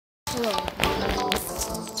Hello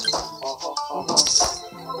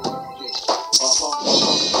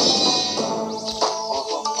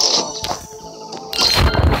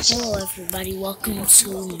everybody, welcome to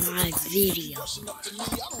my video. This is my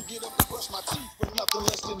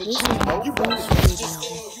first video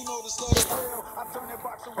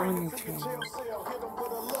on the channel.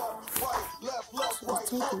 So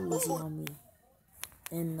take it easy on me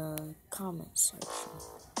in the comment section.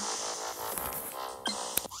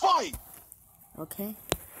 Fight! Okay?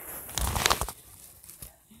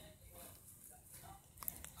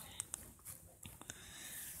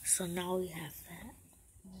 So now we have that.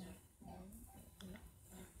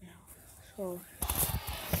 So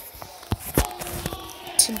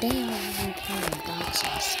today I'm going to be playing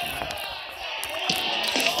boxing style.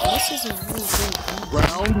 This is a really good game.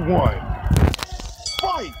 Round one.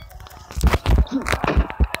 Fight!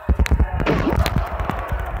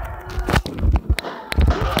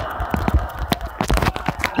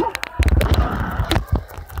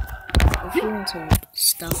 If you're into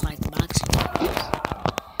stuff like boxing games,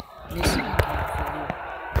 this is a game for you.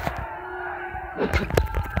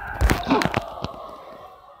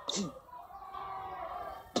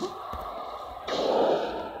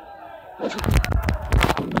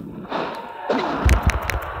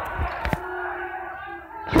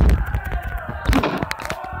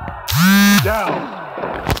 Down.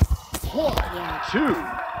 1, 2,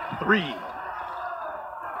 3.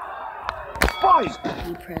 Fight!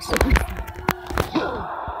 You press it.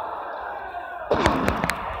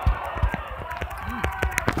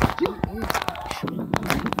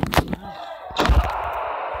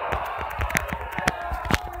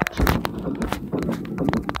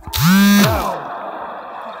 Down.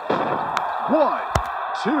 1,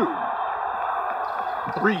 2,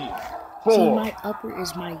 3, 4. See, my uppercut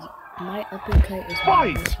is my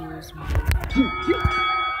Fight! misuse.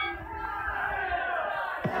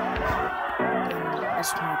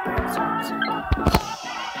 That's my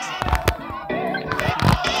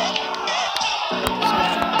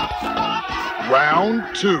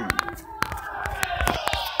Round 2.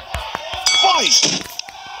 Fight!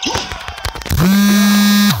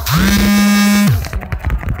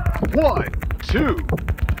 1, 2,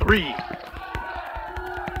 3.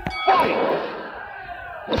 Fight!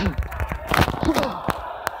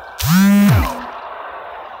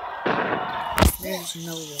 There's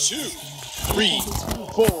no way. 2, 3,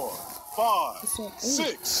 4, 5, It's an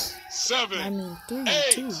 6, 7, I mean, 3, 8,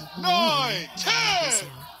 2, 9, 10.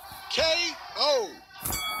 KO.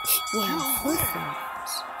 Wow,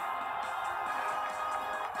 footballs.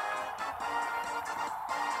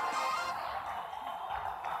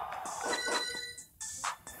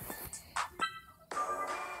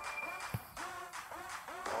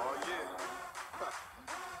 Oh yeah.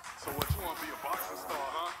 So what, you want to be a boxing star,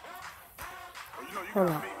 huh? Well, you know you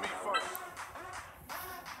gotta beat me first.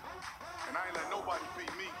 And I ain't let nobody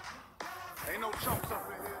beat me. Ain't no chumps up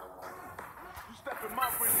in here. You step in my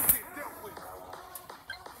ring and get dealt with.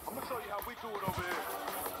 I'm gonna show you how we do it over here.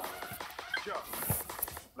 Yo,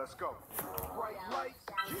 let's go. Bright lights,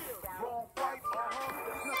 long fights,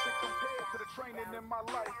 there's nothing compared to the training in my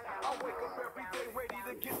life. I wake up every day ready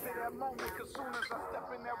to get to that moment, cause soon as I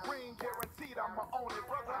step in that ring, guaranteed I'ma own it.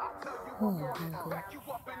 Brother, I tell you I'm gonna back you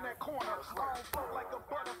up in that corner. I don't float like a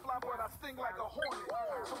butterfly, but I sting like a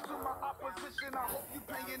hornet. So to my opposition, I hope you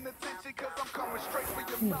paying attention, cause I'm coming straight for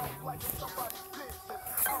your mouth like somebody's dissing.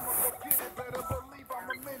 I'ma go get it, better believe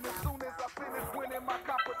I'm a minute. Soon as I finish winning my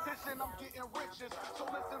competition, I'm getting riches. So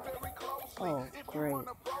listen very closely. If you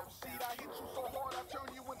wanna proceed, I hit you so hard, I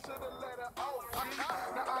turn you into the letter O.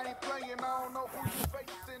 Now I ain't playing, I don't know who you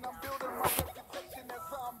facing. I'm building my reputation as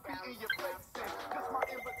I'm beating your face in. Cause my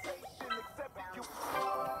invitation accepted you.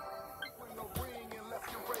 In the ring unless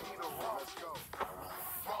you're ready to roll. Let's go.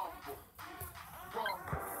 Rumble.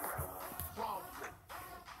 Rumble. Rumble.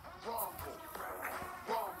 Rumble.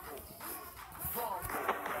 Rumble.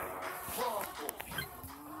 Rumble.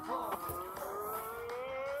 Rumble.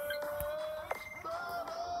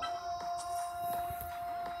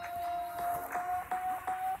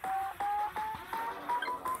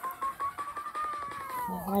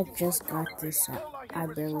 I just got this. I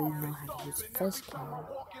barely know how to use face camera.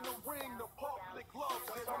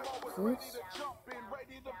 This?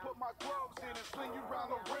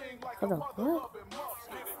 Hold up, what?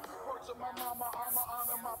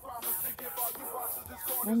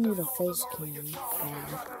 I need a face cam.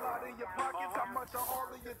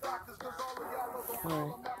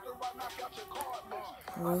 Alright.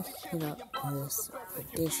 Let's hit up this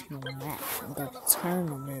additional match. The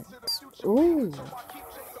tournaments. Ooh.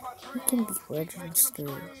 You can be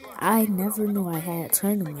registered. I never knew I had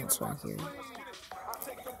tournaments on here.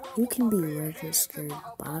 You can be registered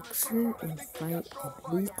boxer and fight in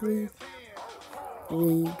weekly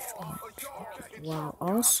league match, while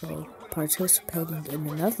also participating in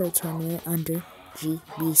another tournament under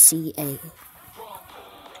GBCA.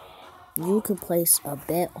 You can place a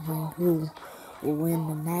bet on who will win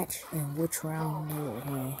the match and which round they will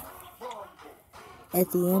win. At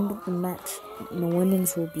the end of the match, the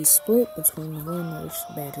winnings will be split between the winners'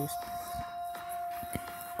 bettors.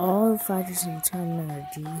 All fighters in the tournament are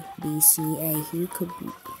GBCA. You could be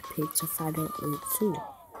picked to fight it with too.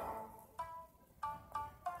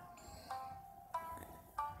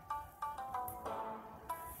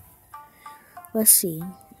 Let's see.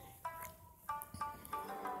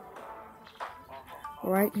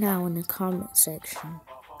 Right now in the comment section.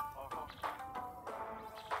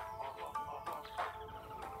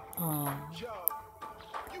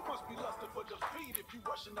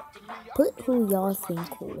 Put who y'all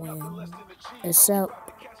think will win. Except,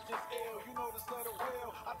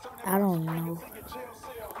 I don't know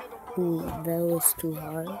who. That was too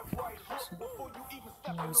hard. So,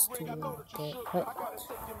 let's do that.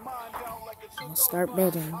 Let's start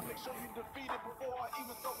betting.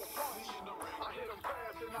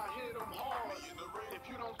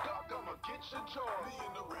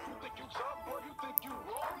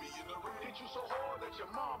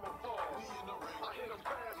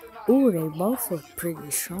 Ooh, they both look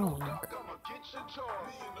pretty strong.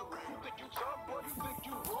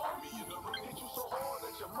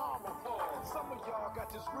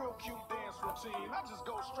 I just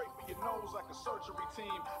go straight for your nose like a surgery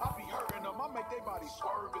team. I be hurting them, I make their body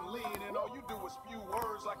swerve and lean, and all you do is spew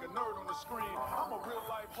words like a nerd on the screen. I'm a real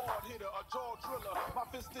life hard hitter, a jaw driller. My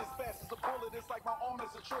fist is fast as a bullet, it's like my arm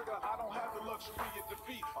is a trigger. I don't have the luxury of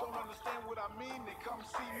defeat. Don't understand what I mean? Then come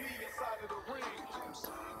see me inside of the ring. Come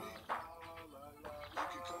see me. You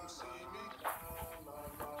can come see me.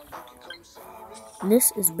 You can come see me.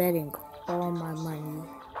 This is betting all my money.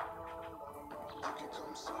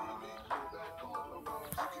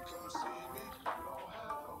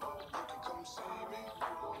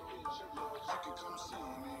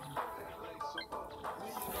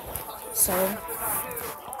 So,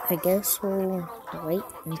 I guess we'll wait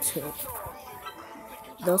until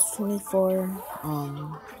those 24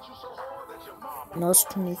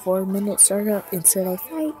 minutes are up until they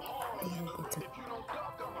fight.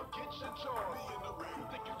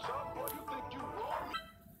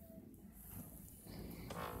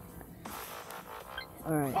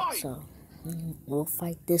 Alright, so we'll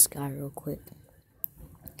fight this guy real quick.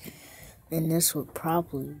 And this would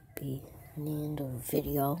probably be the end of the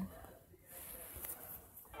video.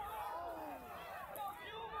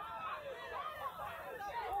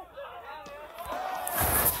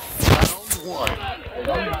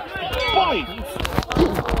 Fight!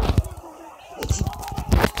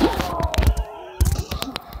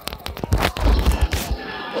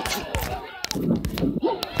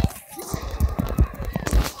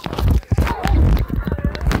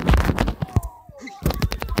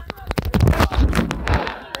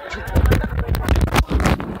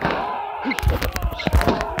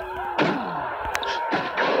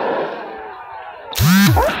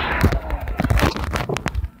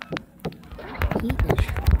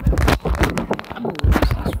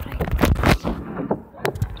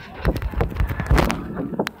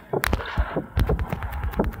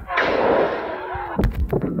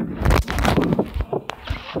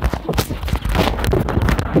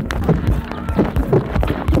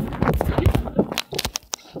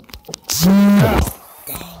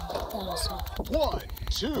 One,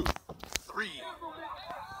 two, three.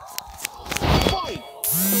 Fight!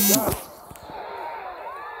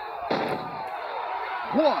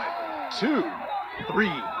 One, two,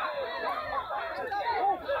 three.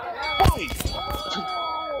 Fight!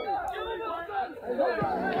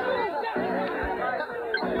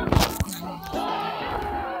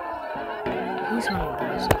 He's on the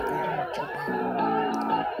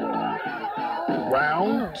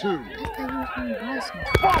Round two. I thought he was gonna buy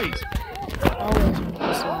something. Fight! Always when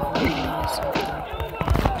you say you buy something.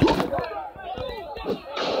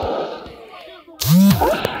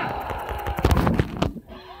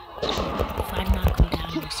 If I knock him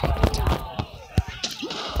down the second time,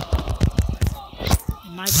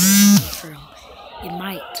 it might be true. It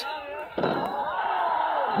might.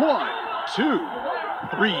 One, two,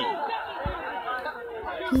 three.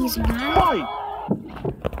 He's not. Fight!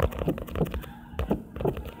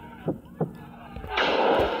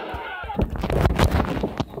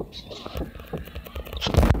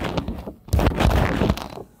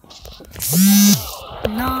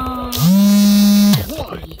 No.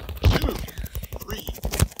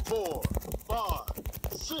 4, 5,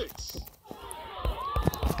 6.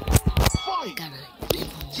 Fight! Gotta give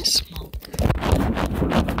him this smoke.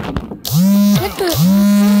 What the?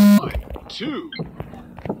 2.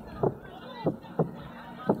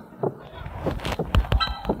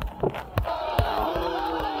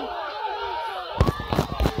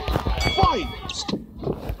 Fight!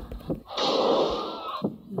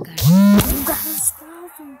 You gotta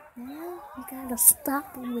stop him, man. You gotta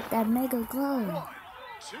stop him with that mega glove.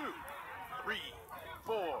 2, 3,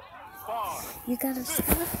 4, 5. You gotta stop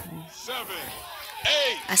him. 7,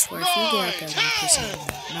 8. I swear, if you get out there like this,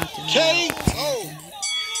 I'm knocking you out.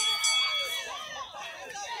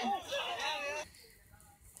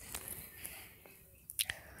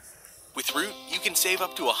 With Root, you can save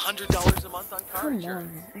up to $100 a month on car Come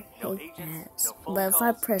insurance. on, I No hate agents, that. no phone But if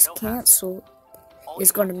I calls, press no cancel, All it's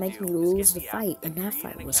you gonna have to make do me is lose get the app fight, and that create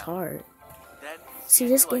fight an was account. hard. Then See, scan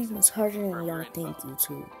this your game license is harder to than confirm y'all your think, info.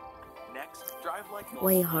 YouTube. Next, drive like normal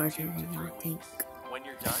Way for harder 2 to than y'all 3 think. weeks. When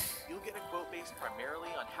you're done, you'll get a quote based primarily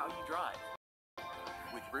on how you drive.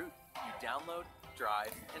 With Root, you download,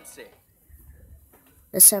 drive, and save.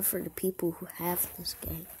 Except for the people who have this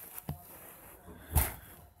game.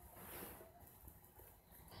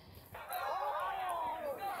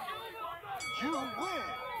 You win!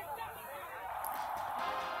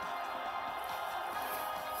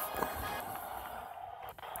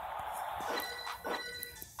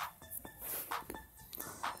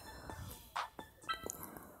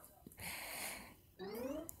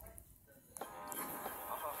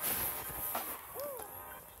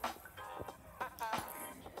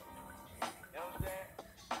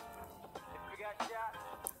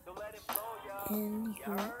 In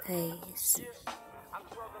your face.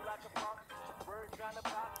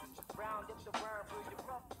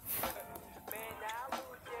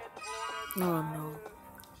 Oh no.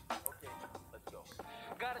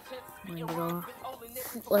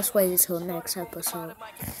 Let's wait until next episode.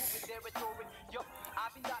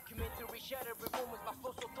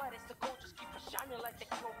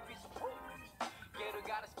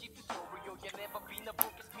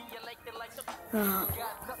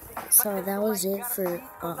 So that was it for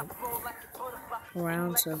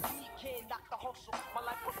rounds of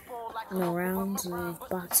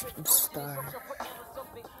Boxing Star.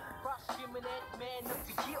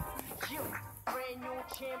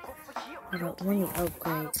 Hold up, let me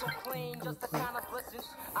upgrade something real quick.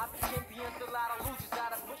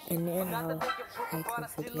 And then I'll take the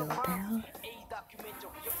video down,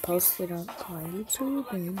 post it on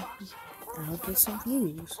YouTube, and I'll get some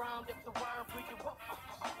views.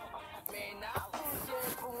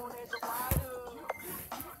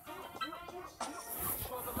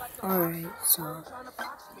 Alright, so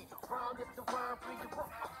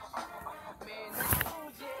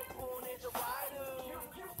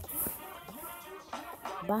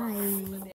bye.